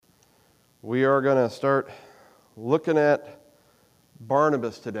We are going to start looking at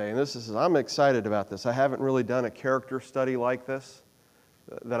Barnabas today. And I'm excited about this. I haven't really done a character study like this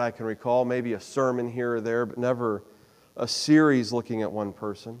that I can recall. Maybe a sermon here or there, but never a series looking at one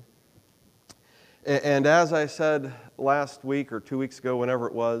person. And as I said last week or 2 weeks ago, whenever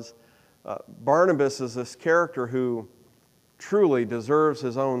it was, Barnabas is this character who truly deserves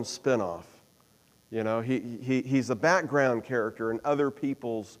his own spin-off. You know, he's a background character in other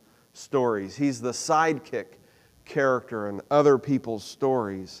people's stories. He's the sidekick character in other people's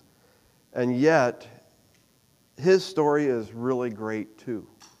stories. And yet, his story is really great too.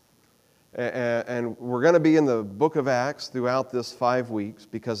 And we're going to be in the book of Acts throughout this 5 weeks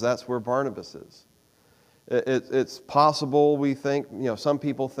because that's where Barnabas is. It's possible we think, some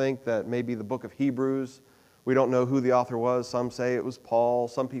people think that maybe the book of Hebrews, we don't know who the author was. Some say it was Paul.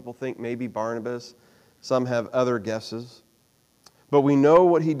 Some people think maybe Barnabas. Some have other guesses. But we know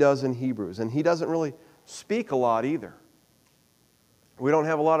what he does in Hebrews, and he doesn't really speak a lot either. We don't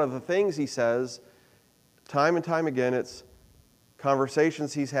have a lot of the things he says. Time and time again, it's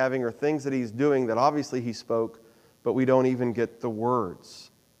conversations he's having or things that he's doing that obviously he spoke, but we don't even get the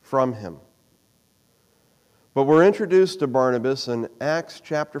words from him. But we're introduced to Barnabas in Acts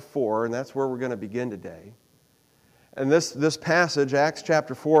chapter 4, and that's where we're going to begin today. And this passage, Acts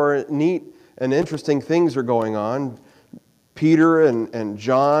chapter 4, neat and interesting things are going on. Peter and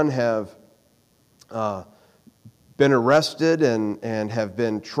John have been arrested and have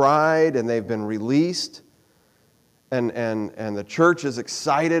been tried, and they've been released. And the church is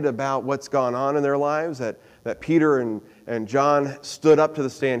excited about what's gone on in their lives, that Peter and John stood up to the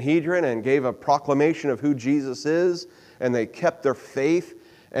Sanhedrin and gave a proclamation of who Jesus is, and they kept their faith.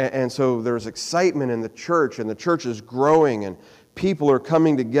 And so there's excitement in the church, and the church is growing, and people are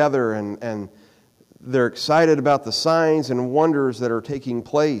coming together, and they're excited about the signs and wonders that are taking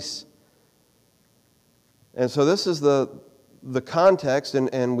place. And so this is the context,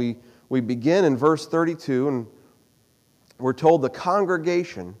 and we begin in verse 32, and we're told the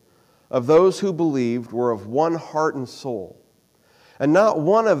congregation of those who believed were of one heart and soul, and not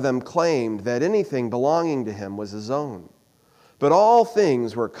one of them claimed that anything belonging to him was his own, but all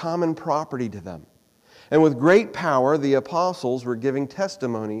things were common property to them. And with great power the apostles were giving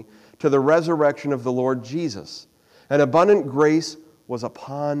testimony to the resurrection of the Lord Jesus, and abundant grace was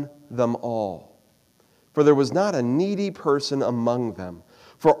upon them all. For there was not a needy person among them,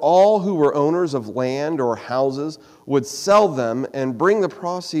 for all who were owners of land or houses would sell them and bring the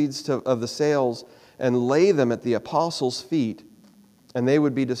proceeds of the sales and lay them at the apostles' feet, and they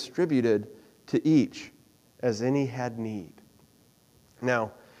would be distributed to each as any had need.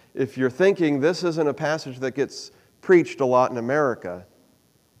 Now, if you're thinking this isn't a passage that gets preached a lot in America,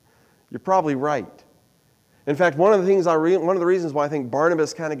 you're probably right. In fact, one of the reasons why I think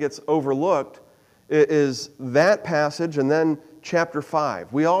Barnabas kind of gets overlooked is that passage and then chapter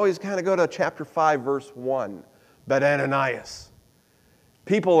 5. We always kind of go to chapter 5, verse 1, but Ananias.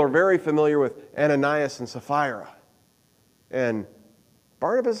 People are very familiar with Ananias and Sapphira. And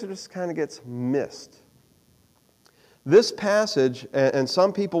Barnabas just kind of gets missed. This passage, and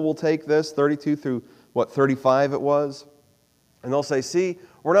some people will take this, 32 through, 35 it was, and they'll say, see,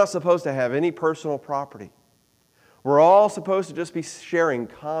 we're not supposed to have any personal property. We're all supposed to just be sharing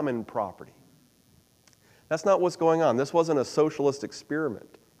common property. That's not what's going on. This wasn't a socialist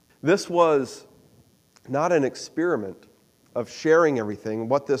experiment. This was not an experiment of sharing everything.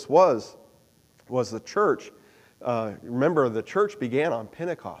 What this was the church. Remember, the church began on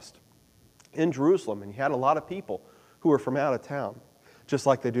Pentecost in Jerusalem, and you had a lot of people who were from out of town, just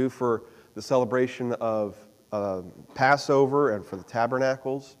like they do for the celebration of Passover and for the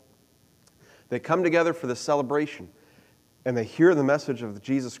tabernacles. They come together for this celebration, and they hear the message of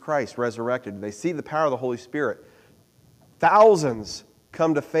Jesus Christ resurrected. They see the power of the Holy Spirit. Thousands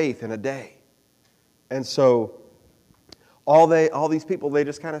come to faith in a day. And so all these people, they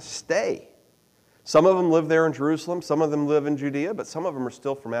just kind of stay. Some of them live there in Jerusalem, some of them live in Judea, but some of them are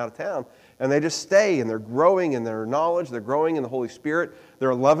still from out of town. And they just stay, and they're growing in their knowledge, they're growing in the Holy Spirit,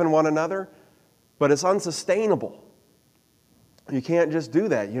 they're loving one another, but it's unsustainable. You can't just do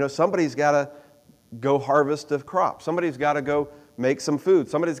that. Somebody's got to go harvest a crop. Somebody's got to go make some food.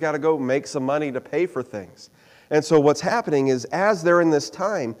 Somebody's got to go make some money to pay for things. And so what's happening is as they're in this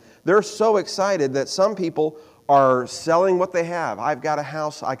time, they're so excited that some people are selling what they have. I've got a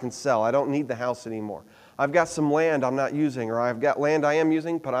house I can sell. I don't need the house anymore. I've got some land I'm not using, or I've got land I am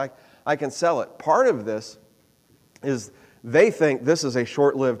using, but I can sell it. Part of this is they think this is a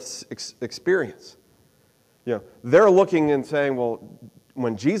short-lived experience. They're looking and saying, well,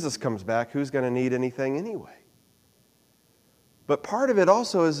 when Jesus comes back, who's going to need anything anyway? But part of it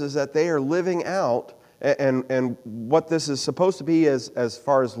also is that they are living out, and what this is supposed to be as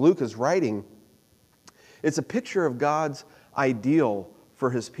far as Luke is writing, it's a picture of God's ideal for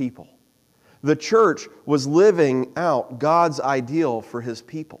His people. The church was living out God's ideal for His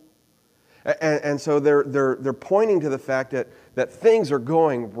people. And so they're pointing to the fact that things are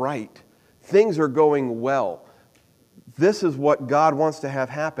going right. Things are going well. This is what God wants to have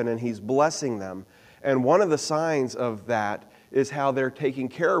happen, and He's blessing them. And one of the signs of that is how they're taking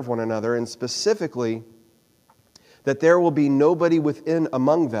care of one another, and specifically that there will be nobody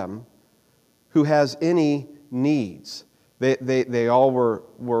among them who has any needs. They all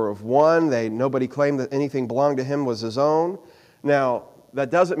were of one. Nobody claimed that anything belonged to him was his own. Now,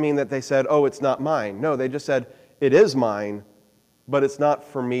 that doesn't mean that they said, oh, it's not mine. No, they just said, it is mine, but it's not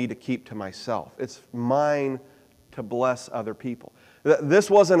for me to keep to myself. It's mine to bless other people. This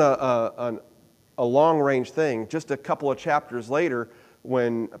wasn't a long-range thing. Just a couple of chapters later,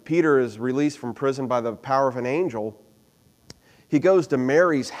 when Peter is released from prison by the power of an angel, he goes to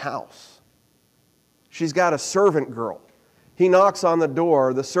Mary's house. She's got a servant girl. He knocks on the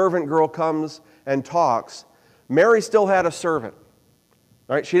door. The servant girl comes and talks. Mary still had a servant.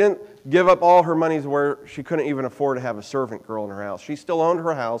 Right? She didn't give up all her money where she couldn't even afford to have a servant girl in her house. She still owned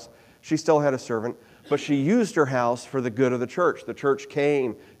her house. She still had a servant. But she used her house for the good of the church. The church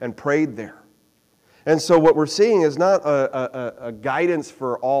came and prayed there. And so what we're seeing is not a guidance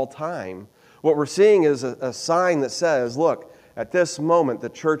for all time. What we're seeing is a sign that says, look, at this moment the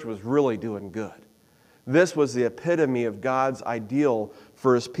church was really doing good. This was the epitome of God's ideal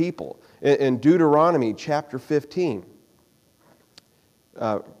for His people. In Deuteronomy chapter 15,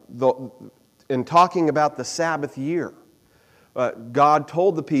 in talking about the Sabbath year, God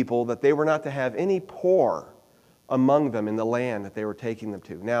told the people that they were not to have any poor among them in the land that they were taking them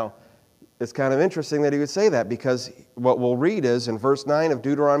to. Now, it's kind of interesting that He would say that, because what we'll read is in verse 9 of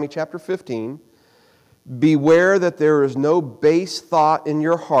Deuteronomy chapter 15, beware that there is no base thought in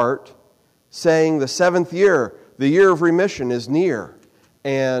your heart, saying the seventh year, the year of remission, is near,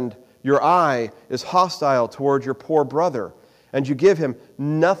 and your eye is hostile toward your poor brother, and you give him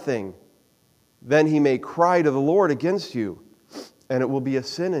nothing, then he may cry to the Lord against you, and it will be a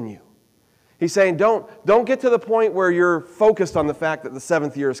sin in you. He's saying, don't get to the point where you're focused on the fact that the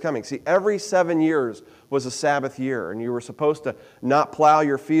seventh year is coming. See, every 7 years was a Sabbath year, and you were supposed to not plow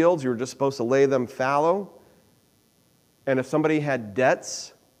your fields. You were just supposed to lay them fallow. And if somebody had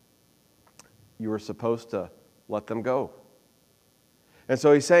debts, you were supposed to let them go. And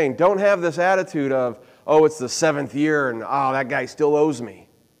so he's saying, don't have this attitude of, oh, it's the seventh year, and oh, that guy still owes me.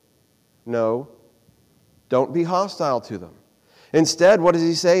 No, don't be hostile to them. Instead, what does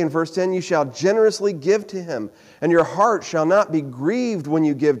he say in verse 10? You shall generously give to him, and your heart shall not be grieved when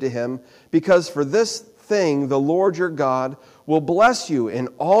you give to him, because for this thing the Lord your God will bless you in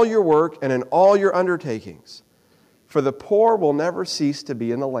all your work and in all your undertakings. For the poor will never cease to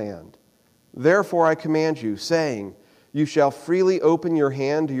be in the land. Therefore I command you, saying, you shall freely open your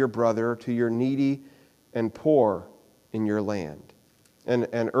hand to your brother, to your needy and poor in your land. And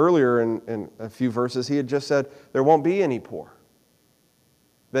earlier in a few verses, he had just said, there won't be any poor.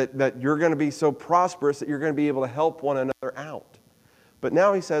 That you're going to be so prosperous that you're going to be able to help one another out. But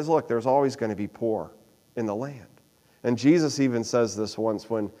now he says, look, there's always going to be poor in the land. And Jesus even says this once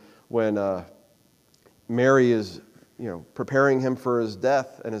when Mary is preparing him for his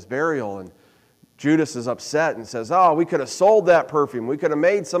death and his burial, and Judas is upset and says, oh, we could have sold that perfume. We could have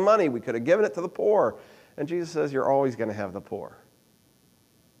made some money. We could have given it to the poor. And Jesus says, you're always going to have the poor.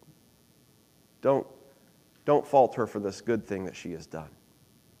 Don't fault her for this good thing that she has done.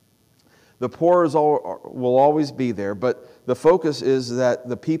 The poor will always be there, but the focus is that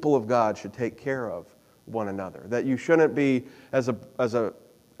the people of God should take care of one another. That you shouldn't be, as a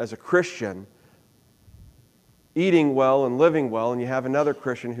Christian, eating well and living well, and you have another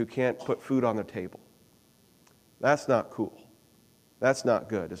Christian who can't put food on the table. That's not cool. That's not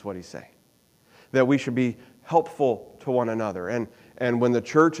good, is what he's saying. That we should be helpful to one another. And when the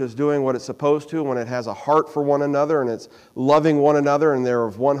church is doing what it's supposed to, when it has a heart for one another and it's loving one another and they're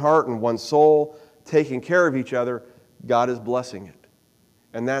of one heart and one soul, taking care of each other, God is blessing it.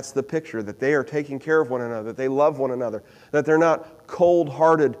 And that's the picture, that they are taking care of one another, that they love one another, that they're not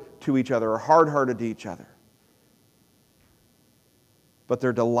cold-hearted to each other or hard-hearted to each other. But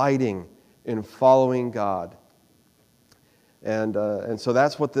they're delighting in following God. And so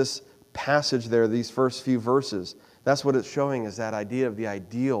that's what this passage there, these first few verses, that's what it's showing, is that idea of the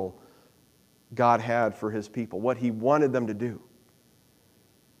ideal God had for His people, what He wanted them to do.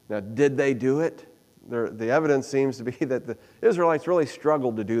 Now, did they do it? The evidence seems to be that the Israelites really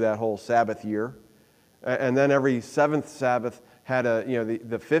struggled to do that whole Sabbath year. And then every seventh Sabbath had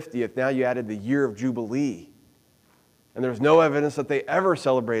the 50th, now you added the year of Jubilee. And there's no evidence that they ever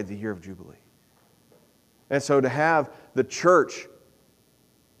celebrated the year of Jubilee. And so to have the church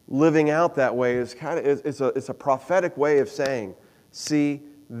living out that way is it's a prophetic way of saying, see,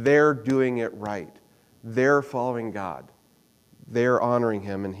 they're doing it right. They're following God. They're honoring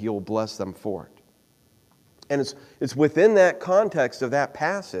Him, and He will bless them for it. And it's within that context of that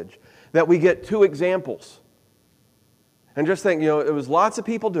passage that we get two examples. And just think, it was lots of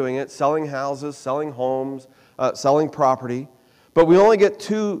people doing it, selling houses, selling homes, selling property, but we only get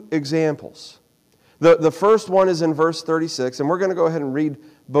two examples. The first one is in verse 36, and we're going to go ahead and read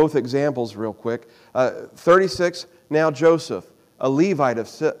both examples real quick. 36, now Joseph, a Levite of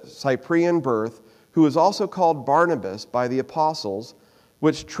Cyprian birth, who is also called Barnabas by the apostles,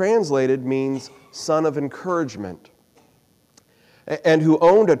 which translated means son of encouragement, and who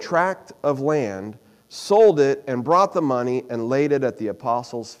owned a tract of land, sold it, and brought the money and laid it at the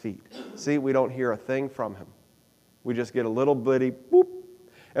apostles' feet. See, we don't hear a thing from him. We just get a little bitty boop.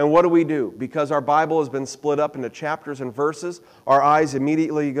 And what do? Because our Bible has been split up into chapters and verses, our eyes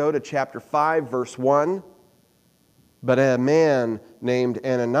immediately go to chapter 5, verse 1. But a man named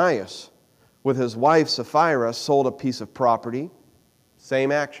Ananias, with his wife Sapphira, sold a piece of property.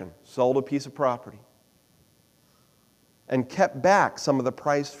 Same action, sold a piece of property. And kept back some of the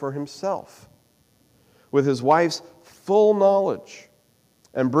price for himself. With his wife's full knowledge,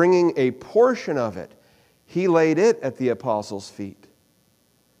 and bringing a portion of it, he laid it at the apostles' feet.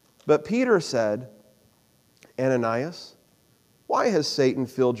 But Peter said, Ananias, why has Satan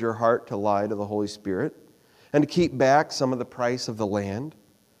filled your heart to lie to the Holy Spirit and to keep back some of the price of the land?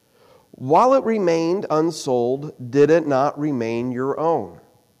 While it remained unsold, did it not remain your own?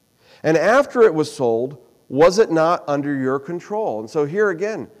 And after it was sold, was it not under your control? And so here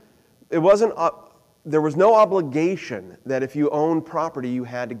again, there was no obligation that if you owned property, you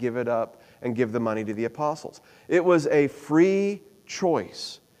had to give it up and give the money to the apostles. It was a free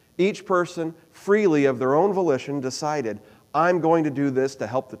choice. Each person freely of their own volition decided, I'm going to do this to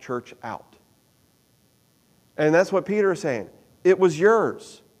help the church out. And that's what Peter is saying. It was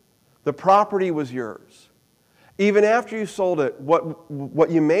yours. The property was yours. Even after you sold it, what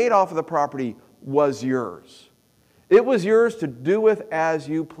you made off of the property was yours. It was yours to do with as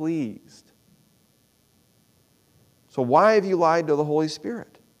you pleased. So why have you lied to the Holy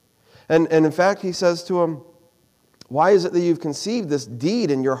Spirit? And in fact, he says to him, why is it that you've conceived this deed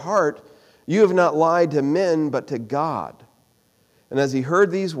in your heart? You have not lied to men, but to God. And as he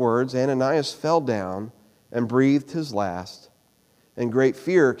heard these words, Ananias fell down and breathed his last, and great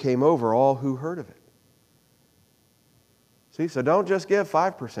fear came over all who heard of it. See, so don't just give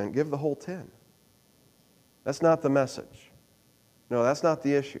 5%, give the whole 10%. That's not the message. No, that's not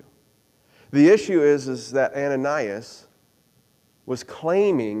the issue. The issue is that Ananias was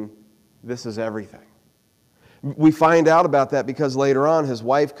claiming this is everything. We find out about that because later on his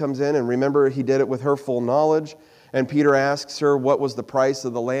wife comes in, and remember he did it with her full knowledge, and Peter asks her, what was the price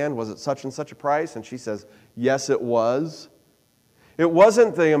of the land? Was it such and such a price? And she says, yes, it was. It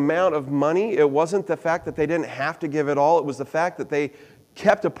wasn't the amount of money. It wasn't the fact that they didn't have to give it all. It was the fact that they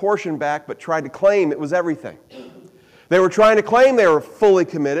kept a portion back but tried to claim it was everything. They were trying to claim they were fully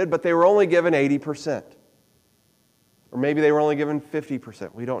committed, but they were only given 80%. Or maybe they were only given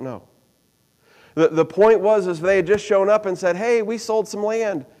 50%. We don't know. The point was they had just shown up and said, hey, we sold some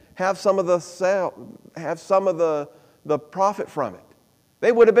land. Have some of the profit from it.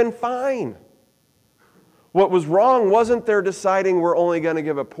 They would have been fine. What was wrong wasn't their deciding we're only going to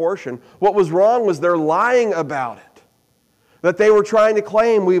give a portion. What was wrong was their lying about it. That they were trying to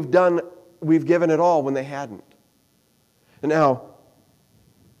claim we've given it all when they hadn't. And now,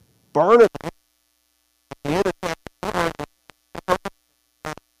 Barnabas,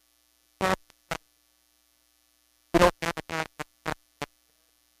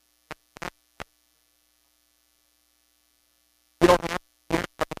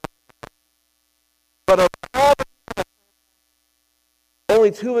 but of all only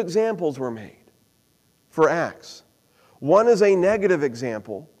two examples were made for Acts. One is a negative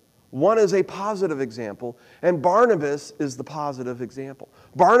example. One is a positive example. And Barnabas is the positive example.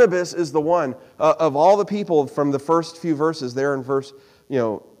 Barnabas is the one of all the people from the first few verses there in verse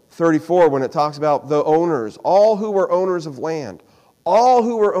 34 when it talks about the owners, all who were owners of land. All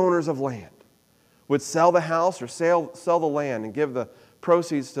who were owners of land would sell the house or sell the land and give the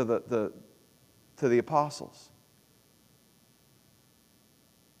proceeds to the apostles.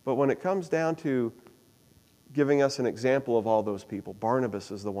 But when it comes down to giving us an example of all those people,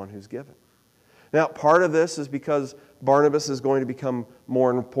 Barnabas is the one who's given. Now, part of this is because Barnabas is going to become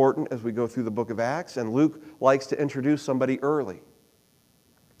more important as we go through the book of Acts, and Luke likes to introduce somebody early.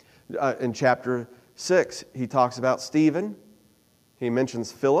 In chapter 6, he talks about Stephen. He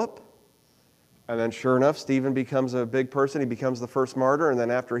mentions Philip. And then sure enough, Stephen becomes a big person. He becomes the first martyr. And then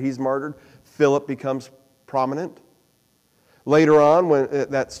after he's martyred, Philip becomes prominent. Later on, when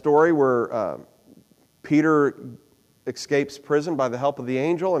that story where Peter escapes prison by the help of the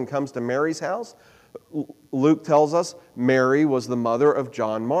angel and comes to Mary's house, Luke tells us Mary was the mother of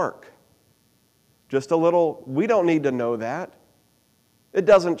John Mark. Just a little, we don't need to know that. It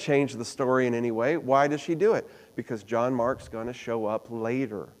doesn't change the story in any way. Why does she do it? Because John Mark's going to show up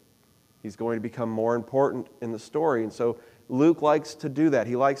later. He's going to become more important in the story. And so Luke likes to do that.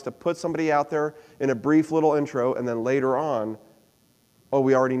 He likes to put somebody out there in a brief little intro, and then later on,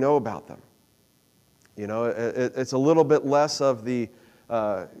 we already know about them. You know, it's a little bit less of the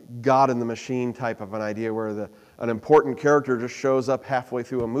God in the machine type of an idea where an important character just shows up halfway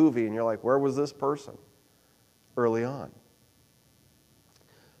through a movie and you're like, where was this person early on?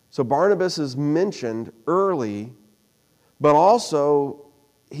 So Barnabas is mentioned early, but also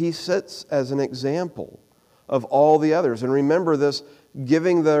he sits as an example of all the others. And remember this,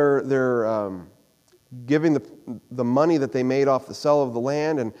 giving giving the money that they made off the sale of the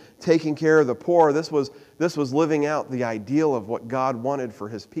land and taking care of the poor, this was living out the ideal of what God wanted for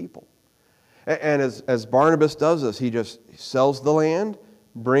His people. And as Barnabas does this, he just sells the land,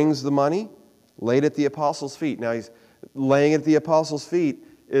 brings the money, laid it at the apostles' feet. Now he's laying it at the apostles' feet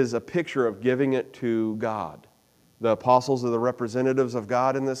is a picture of giving it to God. The apostles are the representatives of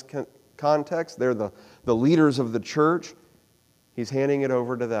God in this context. They're the leaders of the church. He's handing it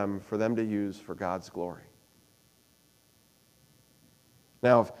over to them for them to use for God's glory.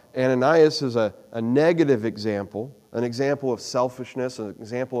 Now, if Ananias is a negative example, an example of selfishness, an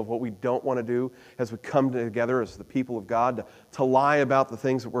example of what we don't want to do as we come together as the people of God to lie about the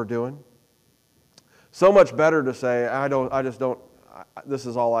things that we're doing, so much better to say, this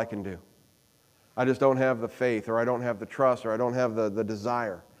is all I can do. I just don't have the faith, or I don't have the trust, or I don't have the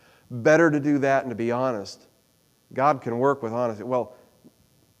desire. Better to do that and to be honest. God can work with honesty. Well,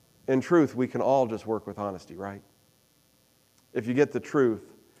 in truth, we can all just work with honesty, right? If you get the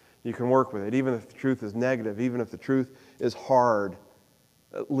truth, you can work with it. Even if the truth is negative, even if the truth is hard,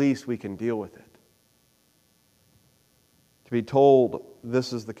 at least we can deal with it. To be told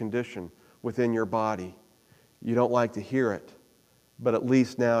this is the condition within your body, you don't like to hear it, but at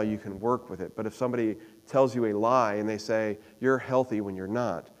least now you can work with it. But if somebody tells you a lie and they say, you're healthy when you're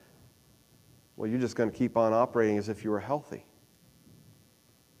not, well, you're just going to keep on operating as if you were healthy.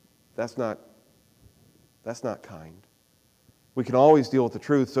 That's not kind. We can always deal with the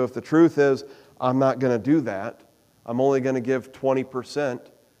truth. So if the truth is, I'm not going to do that, I'm only going to give 20%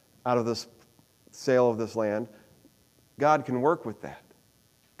 out of this sale of this land, God can work with that.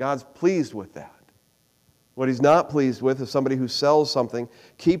 God's pleased with that. What He's not pleased with is somebody who sells something,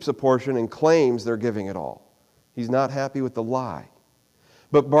 keeps a portion, and claims they're giving it all. He's not happy with the lie.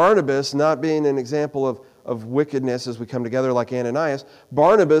 But Barnabas, not being an example of wickedness as we come together like Ananias,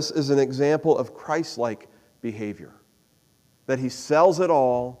 Barnabas is an example of Christ-like behavior. That he sells it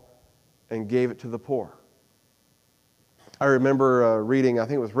all and gave it to the poor. I remember reading, I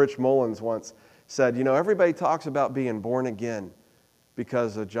think it was Rich Mullins once, said, everybody talks about being born again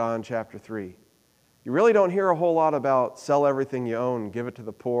because of John chapter 3. You really don't hear a whole lot about sell everything you own, give it to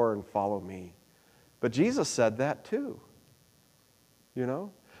the poor, and follow me. But Jesus said that too.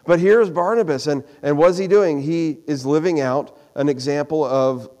 But here's Barnabas, and what's he doing? He is living out an example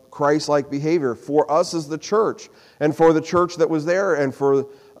of Christ-like behavior for us as the church, and for the church that was there, and for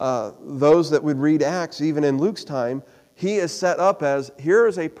those that would read Acts, even in Luke's time. He is set up as, here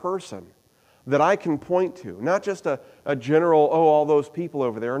is a person that I can point to, not just a general, all those people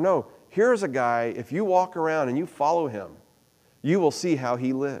over there. No, here's a guy, if you walk around and you follow him, you will see how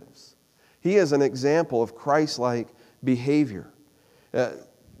he lives. He is an example of Christ-like behavior.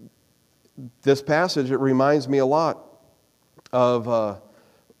 This passage, it reminds me a lot of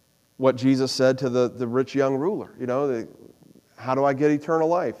what Jesus said to the rich young ruler. How do I get eternal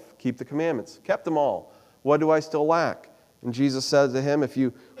life? Keep the commandments. Kept them all. What do I still lack? And Jesus said to him, if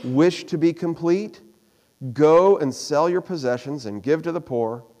you wish to be complete, go and sell your possessions and give to the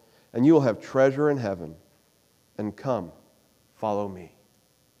poor, and you will have treasure in heaven. And come, follow me.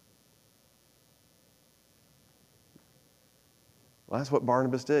 Well, that's what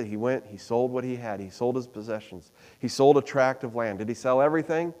Barnabas did. He went, he sold what he had. He sold his possessions. He sold a tract of land. Did he sell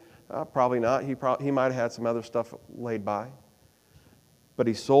everything? Probably not. He might have had some other stuff laid by. But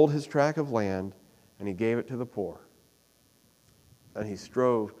he sold his tract of land and he gave it to the poor. And he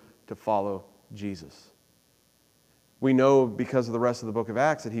strove to follow Jesus. We know because of the rest of the book of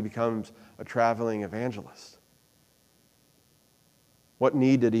Acts that he becomes a traveling evangelist. What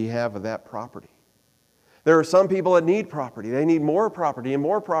need did he have of that property? There are some people that need property. They need more property and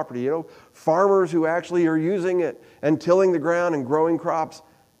more property. Farmers who actually are using it and tilling the ground and growing crops.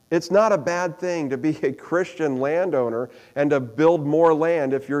 It's not a bad thing to be a Christian landowner and to build more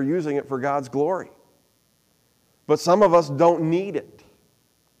land if you're using it for God's glory. But some of us don't need it.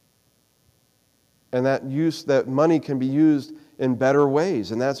 And that money can be used in better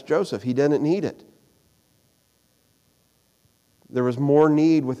ways. And that's Joseph. He didn't need it. There was more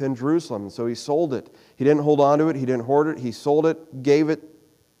need within Jerusalem, so he sold it. He didn't hold on to it. He didn't hoard it. He sold it, gave it.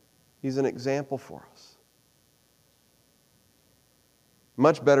 He's an example for us.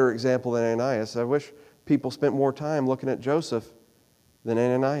 Much better example than Ananias. I wish people spent more time looking at Joseph than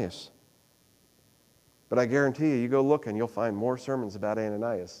Ananias. But I guarantee you go look and you'll find more sermons about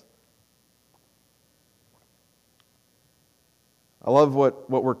Ananias. I love what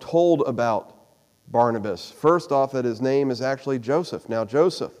we're told about Barnabas. First off, that his name is actually Joseph. Now,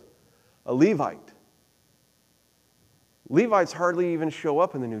 Joseph, a Levite. Levites hardly even show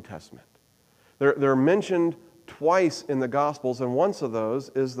up in the New Testament. They're mentioned twice in the Gospels, and once of those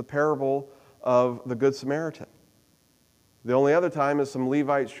is the parable of the Good Samaritan. The only other time is some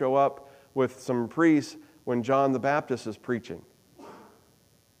Levites show up with some priests when John the Baptist is preaching.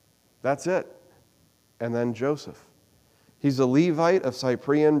 That's it. And then Joseph. He's a Levite of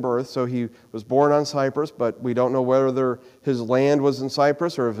Cyprian birth, so he was born on Cyprus, but we don't know whether his land was in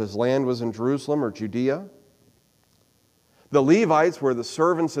Cyprus or if his land was in Jerusalem or Judea. The Levites were the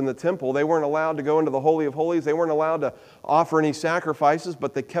servants in the temple. They weren't allowed to go into the Holy of Holies. They weren't allowed to offer any sacrifices,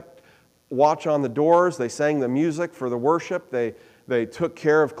 but they kept watch on the doors. They sang the music for the worship. They took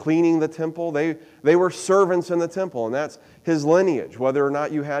care of cleaning the temple. They were servants in the temple, and that's his lineage. Whether or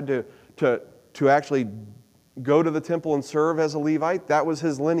not you had to actually go to the temple and serve as a Levite, that was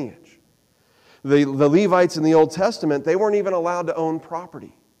his lineage. The Levites in the Old Testament, they weren't even allowed to own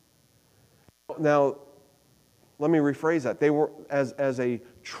property. Now, let me rephrase that. They were, as a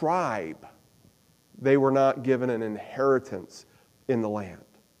tribe, they were not given an inheritance in the land.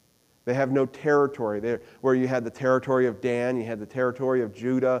 They have no territory. Where you had the territory of Dan, you had the territory of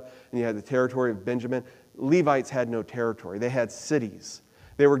Judah, and you had the territory of Benjamin. Levites had no territory. They had cities.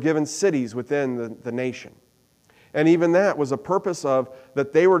 They were given cities within the nation. And even that was a purpose of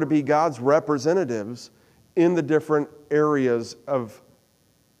that they were to be God's representatives in the different areas of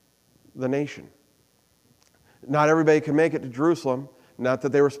the nation. Not everybody could make it to Jerusalem. Not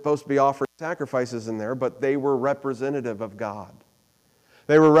that they were supposed to be offering sacrifices in there, but they were representative of God.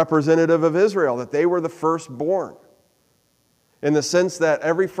 They were representative of Israel, that they were the firstborn, in the sense that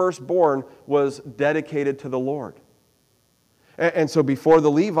every firstborn was dedicated to the Lord. And so before the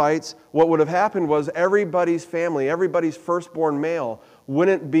Levites, what would have happened was everybody's family, everybody's firstborn male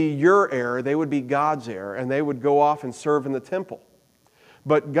wouldn't be your heir, they would be God's heir, and they would go off and serve in the temple.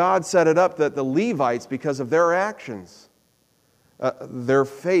 But God set it up that the Levites, because of their actions, their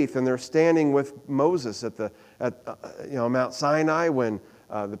faith and their standing with Moses at Mount Sinai when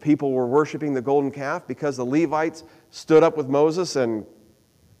the people were worshiping the golden calf, because the Levites stood up with Moses and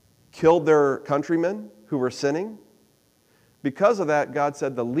killed their countrymen who were sinning. Because of that, God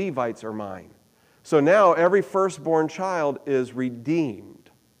said, the Levites are mine. So now every firstborn child is redeemed.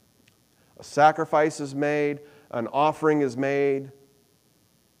 A sacrifice is made, an offering is made,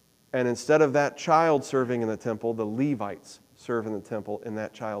 and instead of that child serving in the temple, the Levites serve in the temple in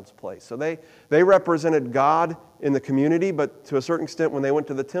that child's place. So they represented God in the community, but to a certain extent when they went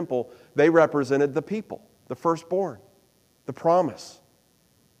to the temple, they represented the people, the firstborn, the promise.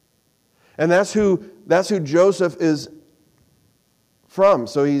 And that's who Joseph is from.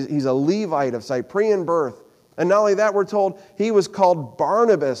 So he's a Levite of Cyprian birth. And not only that, we're told he was called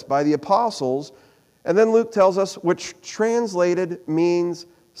Barnabas by the apostles. And then Luke tells us, which translated means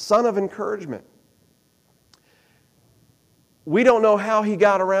son of encouragement. We don't know how he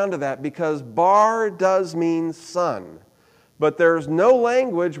got around to that, because bar does mean son. But there's no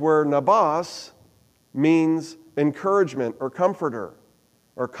language where nabos means encouragement or comforter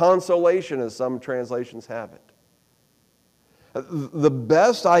or consolation, as some translations have it. The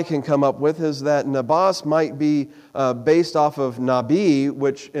best I can come up with is that nabos might be based off of nabi,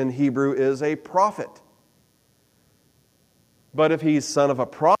 which in Hebrew is a prophet. But if he's son of a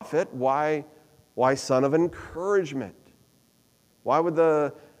prophet, why son of encouragement? Why would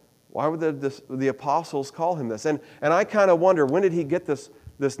the apostles call him this? And I kind of wonder, when did he get this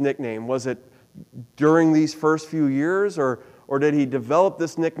nickname? Was it during these first few years, or did he develop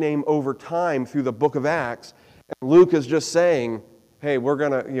this nickname over time through the book of Acts? And Luke is just saying, hey, we're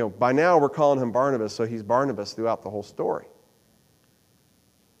going to, by now we're calling him Barnabas, so he's Barnabas throughout the whole story.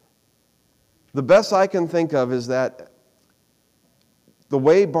 The best I can think of is that the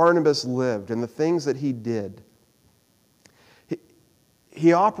way Barnabas lived and the things that he did,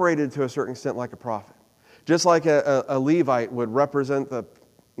 he operated to a certain extent like a prophet. Just like a Levite would represent the,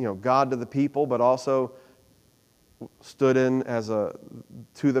 God to the people, but also stood in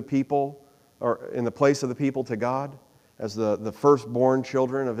to the people, or in the place of the people to God, as the firstborn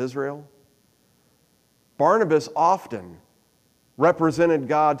children of Israel. Barnabas often represented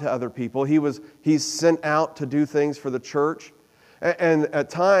God to other people. He's sent out to do things for the church. And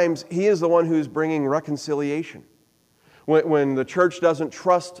at times, he is the one who's bringing reconciliation. When the church doesn't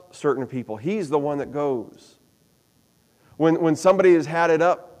trust certain people, he's the one that goes. When somebody has had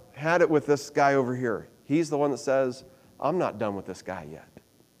it with this guy over here, he's the one that says, I'm not done with this guy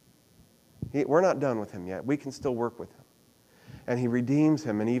yet. We're not done with him yet. We can still work with him. And he redeems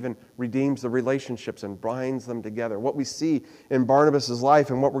him and even redeems the relationships and binds them together. What we see in Barnabas'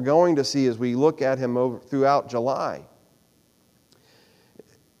 life and what we're going to see as we look at him throughout July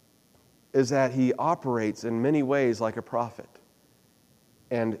is that he operates in many ways like a prophet.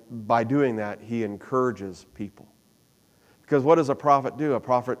 And by doing that, he encourages people. Because what does a prophet do? A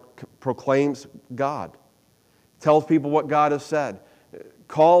prophet proclaims God, tells people what God has said,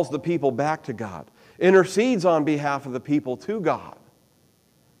 calls the people back to God, intercedes on behalf of the people to God.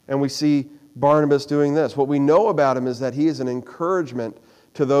 And we see Barnabas doing this. What we know about him is that he is an encouragement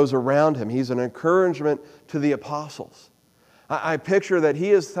to those around him. He's an encouragement to the apostles. I picture that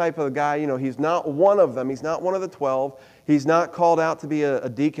he is the type of guy, he's not one of them. He's not one of the 12. He's not called out to be a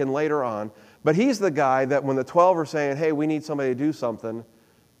deacon later on. But he's the guy that when the 12 are saying, hey, we need somebody to do something,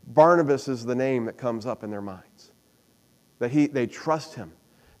 Barnabas is the name that comes up in their minds. That they trust him,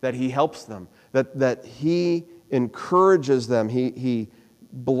 that he helps them, that he encourages them, he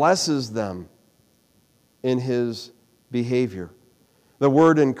blesses them in his behavior. The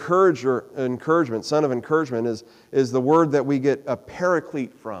word encouragement, son of encouragement, is the word that we get a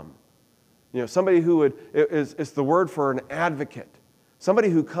paraclete from. Somebody who it's the word for an advocate. Somebody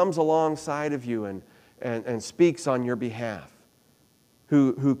who comes alongside of you and speaks on your behalf.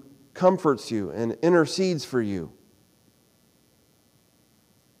 Who comforts you and intercedes for you.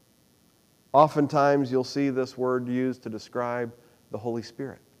 Oftentimes you'll see this word used to describe the Holy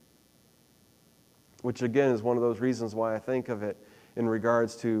Spirit. Which again is one of those reasons why I think of it in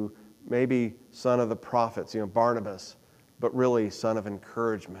regards to maybe son of the prophets, Barnabas, but really son of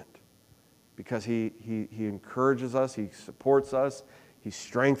encouragement. Because he encourages us, he supports us, he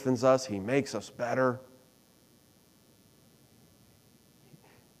strengthens us, he makes us better.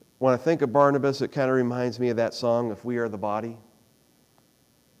 When I think of Barnabas, it kind of reminds me of that song, If We Are the Body.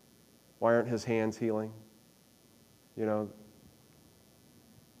 Why aren't his hands healing? That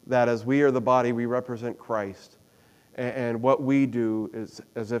as we are the body, we represent Christ. And what we do is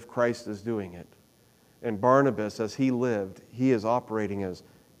as if Christ is doing it. And Barnabas, as he lived, he is operating as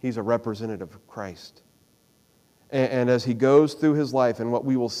he's a representative of Christ. And as he goes through his life, and what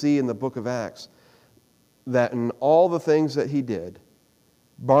we will see in the book of Acts, that in all the things that he did,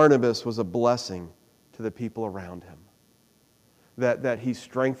 Barnabas was a blessing to the people around him. That he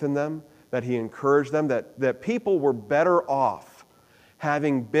strengthened them, that he encouraged them, that people were better off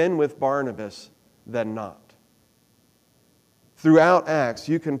having been with Barnabas than not. Throughout Acts,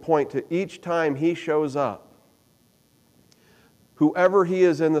 you can point to each time he shows up, whoever he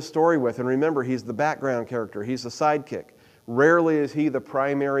is in the story with, and remember, he's the background character, he's the sidekick. Rarely is he the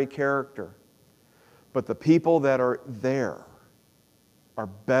primary character. But the people that are there are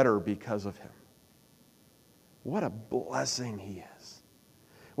better because of him. What a blessing he is.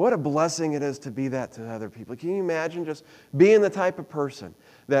 What a blessing it is to be that to other people. Can you imagine just being the type of person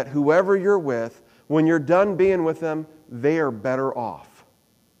that whoever you're with, when you're done being with them, they are better off.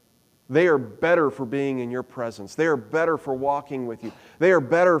 They are better for being in your presence. They are better for walking with you. They are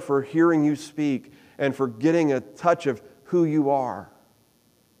better for hearing you speak and for getting a touch of who you are.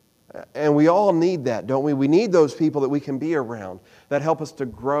 And we all need that, don't we? We need those people that we can be around that help us to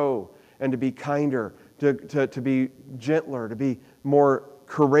grow and to be kinder, to be gentler, to be more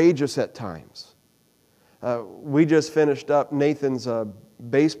courageous at times. We just finished up Nathan's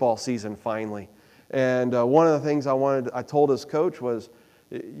baseball season finally. And one of the things I told his coach was,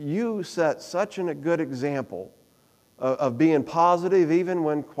 you set such a good example of being positive, even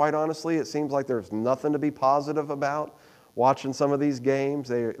when, quite honestly, it seems like there's nothing to be positive about. Watching some of these games,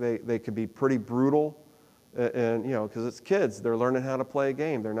 they could be pretty brutal. And, because it's kids, they're learning how to play a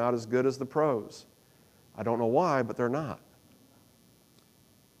game. They're not as good as the pros. I don't know why, but they're not.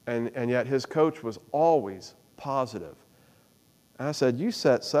 And yet his coach was always positive. And I said, you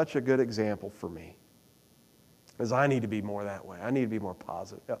set such a good example for me, because I need to be more that way. I need to be more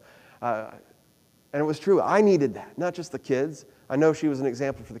positive. And it was true. I needed that, not just the kids. I know she was an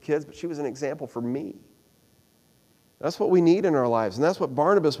example for the kids, but she was an example for me. That's what we need in our lives, and that's what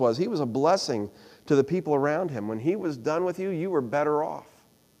Barnabas was. He was a blessing to the people around him. When he was done with you, you were better off.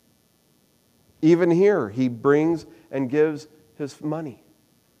 Even here, he brings and gives his money,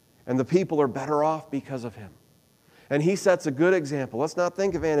 and the people are better off because of him. And he sets a good example. Let's not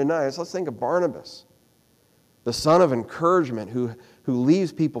think of Ananias. Let's think of Barnabas, the son of encouragement who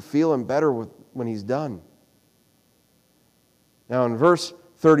leaves people feeling better when he's done. Now in verse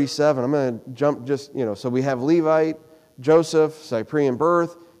 37, I'm going to jump so we have Levite, Joseph, Cyprian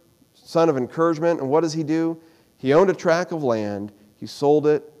birth, son of encouragement. And what does he do? He owned a tract of land. He sold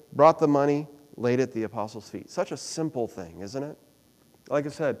it, brought the money, laid it at the apostles' feet. Such a simple thing, isn't it? Like I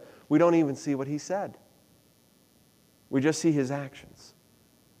said, we don't even see what he said. We just see his actions.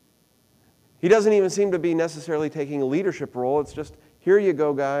 He doesn't even seem to be necessarily taking a leadership role. It's just, here you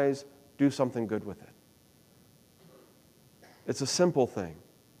go, guys, do something good with it. It's a simple thing.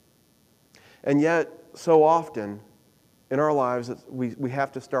 And yet, so often in our lives, we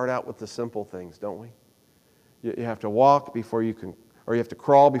have to start out with the simple things, don't we? You have to walk before you can, or you have to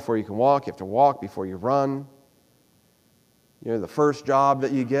crawl before you can walk. You have to walk before you run. The first job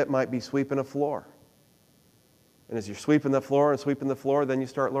that you get might be sweeping a floor. And as you're sweeping the floor, then you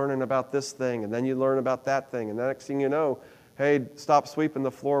start learning about this thing, and then you learn about that thing. And the next thing you know, hey, stop sweeping the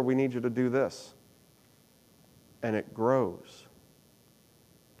floor, we need you to do this. And it grows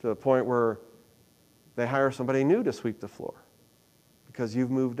to the point where they hire somebody new to sweep the floor because you've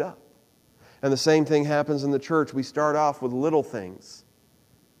moved up. And the same thing happens in the church. We start off with little things.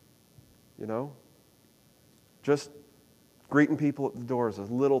 Just greeting people at the door is a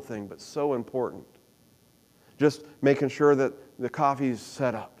little thing, but so important. Just making sure that the coffee's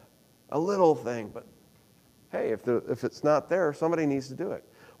set up. A little thing, but hey, if it's not there, somebody needs to do it.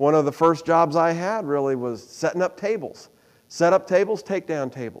 One of the first jobs I had really was setting up tables. Set up tables, take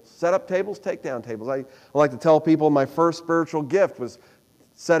down tables. Set up tables, take down tables. I like to tell people my first spiritual gift was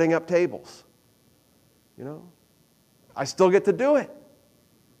setting up tables. I still get to do it.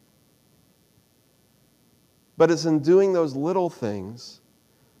 But it's in doing those little things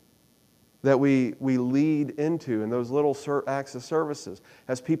that we lead into, and those little acts of services.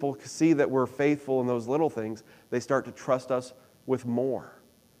 As people see that we're faithful in those little things, they start to trust us with more.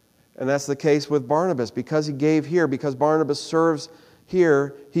 And that's the case with Barnabas. Because he gave here, because Barnabas serves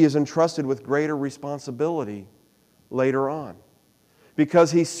here, he is entrusted with greater responsibility later on.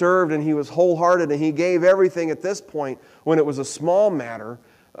 Because he served and he was wholehearted and he gave everything at this point when it was a small matter,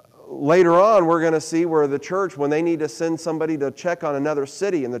 later on we're going to see where the church, when they need to send somebody to check on another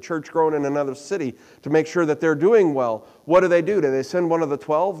city and the church growing in another city to make sure that they're doing well, what do? Do they send one of the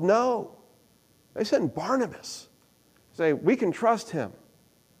 12? No. They send Barnabas. Say, we can trust him.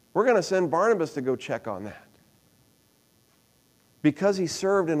 We're going to send Barnabas to go check on that. Because he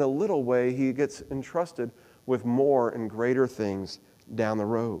served in a little way, he gets entrusted with more and greater things down the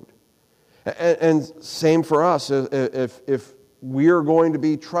road. And same for us. If we're going to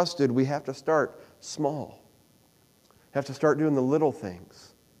be trusted, we have to start small. Have to start doing the little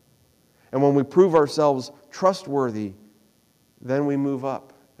things. And when we prove ourselves trustworthy, then we move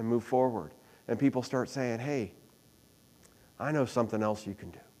up and move forward. And people start saying, hey, I know something else you can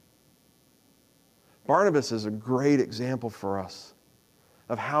do. Barnabas is a great example for us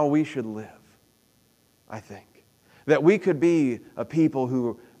of how we should live, I think. That we could be a people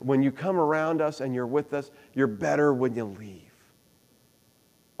who, when you come around us and you're with us, you're better when you leave.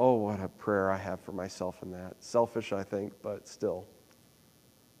 Oh, what a prayer I have for myself in that. Selfish, I think, but still.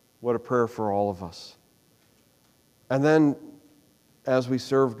 What a prayer for all of us. And then, as we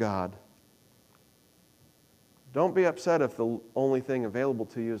serve God, don't be upset if the only thing available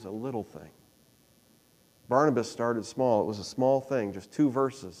to you is a little thing. Barnabas started small. It was a small thing, just 2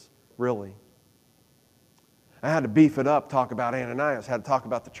 verses, really. I had to beef it up, talk about Ananias, had to talk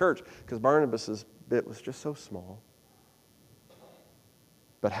about the church, because Barnabas' bit was just so small.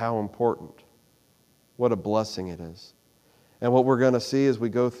 But how important. What a blessing it is. And what we're going to see as we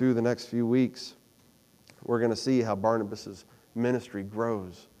go through the next few weeks, we're going to see how Barnabas' ministry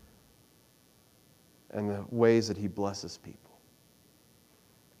grows and the ways that he blesses people.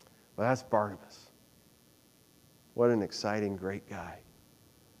 Well, that's Barnabas. What an exciting, great guy.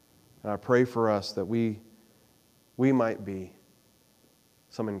 And I pray for us that we might be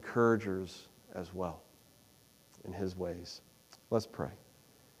some encouragers as well in his ways. Let's pray.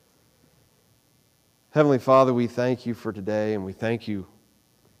 Heavenly Father, we thank you for today, and we thank you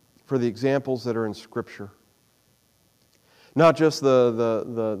for the examples that are in Scripture. Not just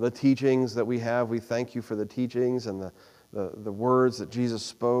the teachings that we have. We thank you for the teachings and the words that Jesus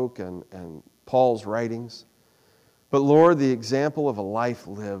spoke and Paul's writings. But Lord, the example of a life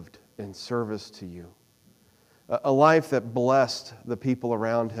lived in service to you. A life that blessed the people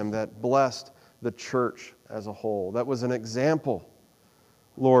around him, that blessed the church as a whole. That was an example,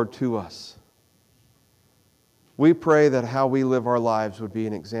 Lord, to us. We pray that how we live our lives would be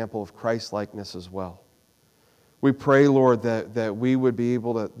an example of Christ-likeness as well. We pray, Lord, that we would be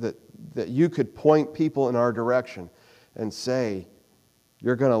able to, that you could point people in our direction and say,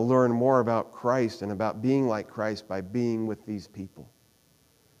 you're going to learn more about Christ and about being like Christ by being with these people.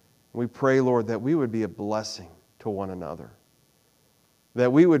 We pray, Lord, that we would be a blessing to one another,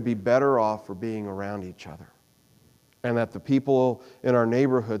 that we would be better off for being around each other, and that the people in our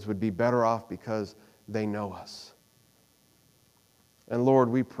neighborhoods would be better off because they know us. And Lord,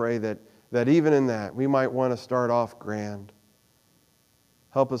 we pray that even in that, we might want to start off grand.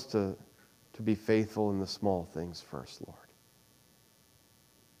 Help us to be faithful in the small things first, Lord.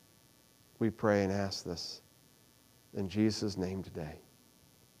 We pray and ask this in Jesus' name today.